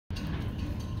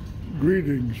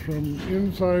Greetings from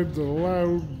inside the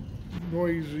loud,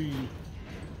 noisy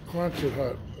Quonset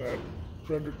hut at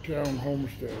Fredericktown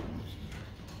Homestead.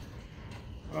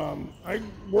 I'm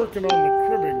working on the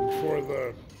cribbing for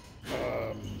the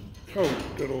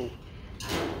tote that'll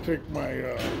take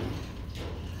my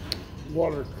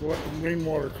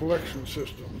rainwater collection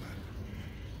system.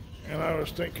 And I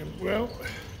was thinking, well,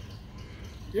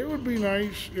 it would be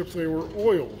nice if they were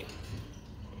oiled.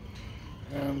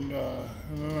 And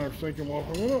then I was thinking, well, if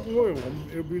I'm going to oil them,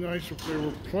 it would be nice if they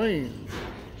were planed.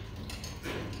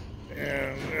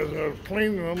 And as I was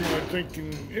planing them, I was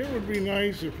thinking it would be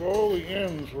nice if all the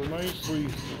ends were nicely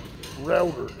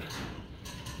routed.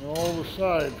 And all the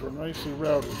sides were nicely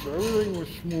routed, so everything was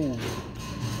smooth.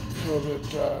 So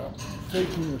that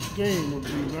taking the stain would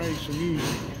be nice and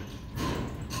easy.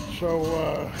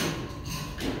 So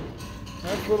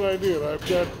that's what I did.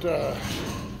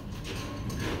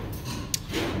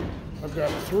 I've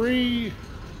got 3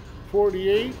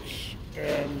 48s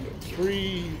and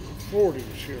 3 40s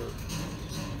here.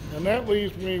 And that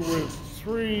leaves me with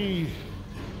 3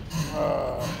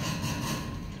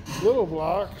 little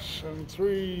blocks and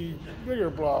 3 bigger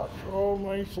blocks, all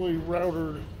nicely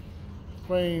routed,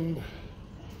 planed,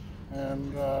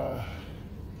 and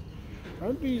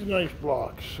aren't these nice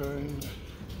blocks? And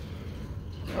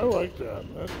I like that.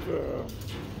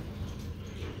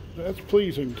 That's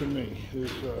pleasing to me,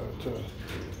 is to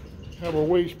have a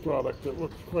waste product that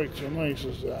looks quite so nice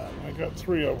as that. I got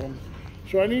 3 of them,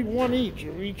 so I need 1 each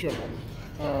of them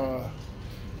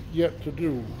yet to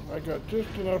do. I got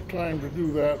just enough time to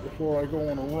do that before I go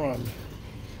on a run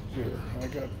here. I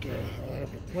have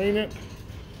to plane it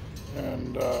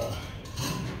and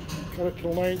cut it to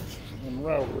length and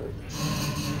router it.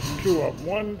 2 of them,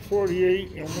 1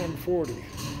 48 and 1 40.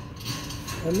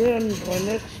 And then my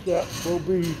next step will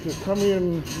be to come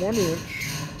in 1 inch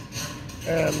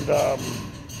and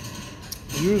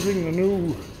using the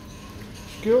new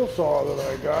skill saw that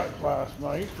I got last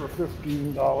night for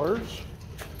 $15.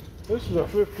 This is a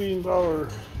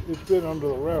 $15, it's been under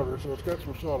the router, so it's got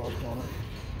some sawdust on it.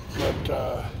 But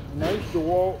a nice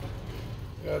DeWalt,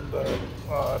 and the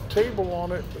table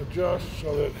on it adjusts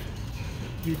so that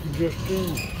you can just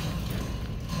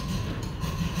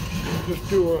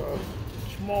do a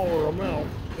smaller amount.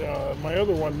 My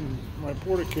other one, my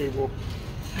Porta-Cable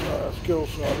skill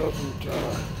saw doesn't,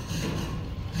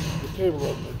 the table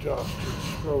doesn't adjust,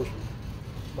 it's frozen.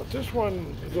 But this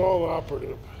one is all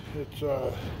operative. It's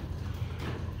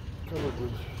covered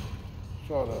with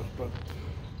sawdust, but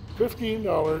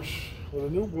 $15 with a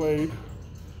new blade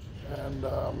and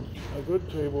a good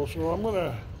table. So I'm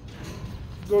gonna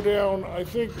go down, I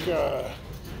think,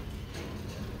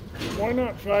 why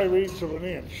not 5/8 of an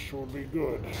inch would be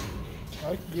good.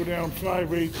 I can go down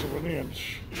 5/8 of an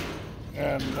inch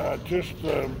and just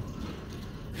the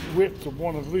width of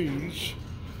one of these,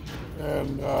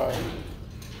 and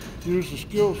use the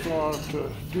skill saw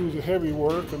to do the heavy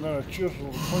work, and then a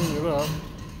chisel to clean it up.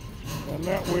 And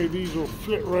that way these will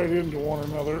fit right into one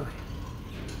another.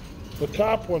 The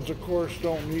top ones, of course,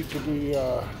 don't need to be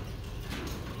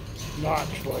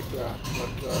notched like that, but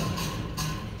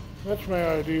that's my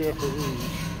idea for these.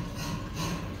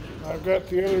 I've got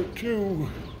the other 2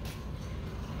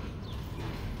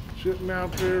 sitting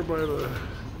out there by the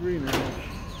greenhouse.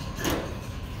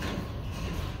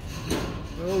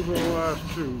 Those are the last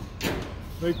 2.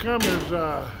 They come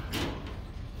as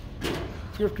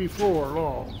 54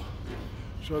 long,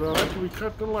 so they'll have to be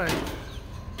cut to length.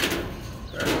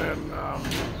 And then,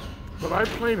 but I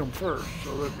plane them first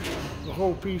so that the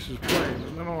whole piece is planed,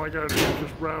 and then all I got to do is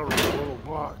just route it in little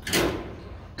blocks.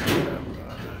 And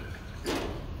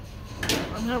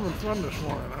I'm having fun this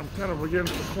morning. I'm kind of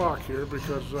against the clock here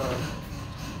because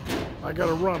I got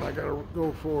to run. I got to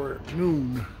go for it at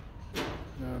noon.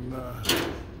 And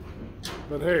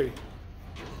but hey,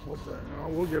 what the hell?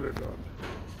 We'll get it done.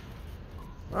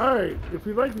 All right, if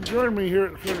you'd like to join me here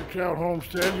at the Fredericktown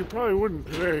Homestead, you probably wouldn't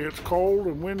today. It's cold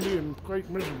and windy and quite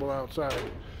miserable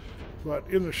outside. But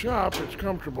in the shop, it's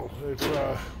comfortable. If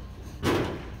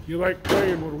you like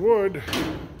playing with wood,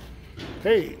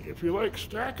 hey, if you like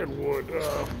stacking wood,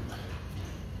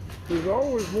 there's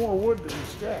always more wood to be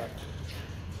stacked.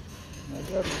 I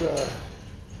got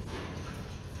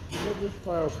this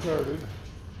pile started,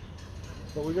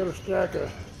 but we got to stack the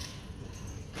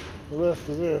rest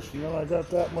of this, and then I got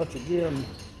that much again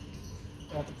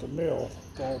up at the mill,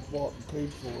 all bought and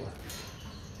paid for.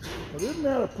 But isn't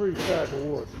that a pretty stack of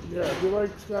wood? Yeah, if you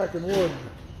like stacking wood,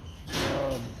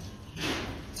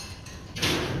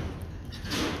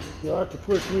 you'll have to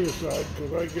push me aside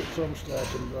because I get some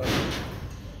stacking done.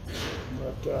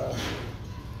 But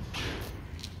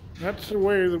That's the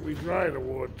way that we dry the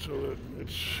wood, so that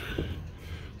it's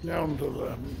down to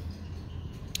the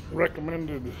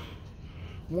recommended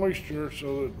moisture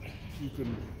so that you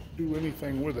can do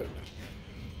anything with it.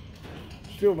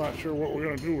 Still not sure what we're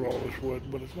going to do with all this wood,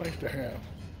 but it's nice to have.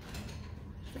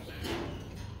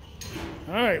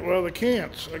 Alright, well, the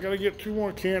cants. I got to get 2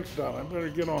 more cants done. I better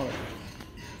get on it.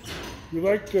 If you'd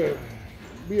like to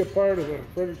be a part of the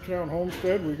Fredericktown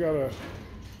Homestead, we got a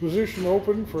position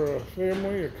open for a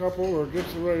family, a couple, or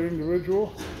just the right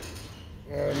individual.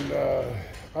 And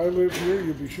I live here.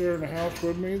 You'll be sharing the house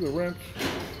with me. The rent's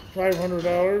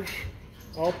 $500.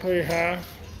 I'll pay half.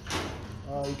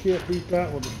 You can't beat that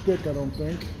with a stick, I don't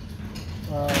think.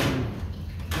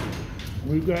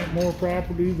 We've got more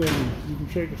property than you can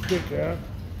shake a stick at.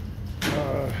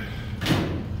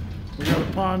 We got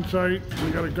a pond site.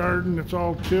 We got a garden that's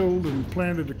all tilled and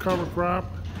planted to cover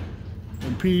crop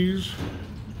and peas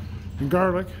and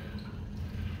garlic.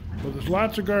 But there's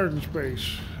lots of garden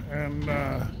space, and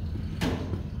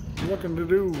looking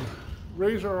to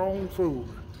raise our own food.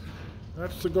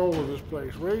 That's the goal of this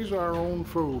place. Raise our own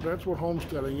food. That's what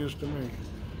homesteading is to me.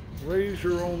 Raise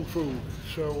your own food.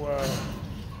 So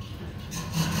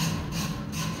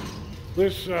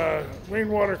this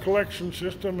rainwater collection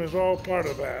system is all part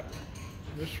of that.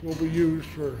 This will be used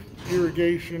for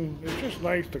irrigation. It's just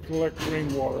nice to collect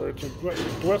rainwater. It's a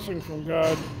blessing from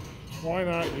God. Why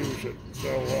not use it? So,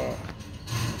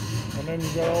 and then you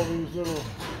got all these little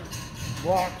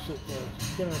blocks that the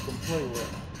Skinner can play with.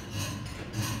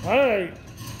 All right.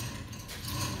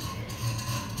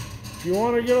 If you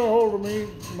want to get a hold of me,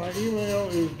 my email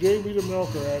is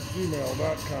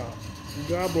jbthemilker@gmail.com.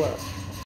 God bless.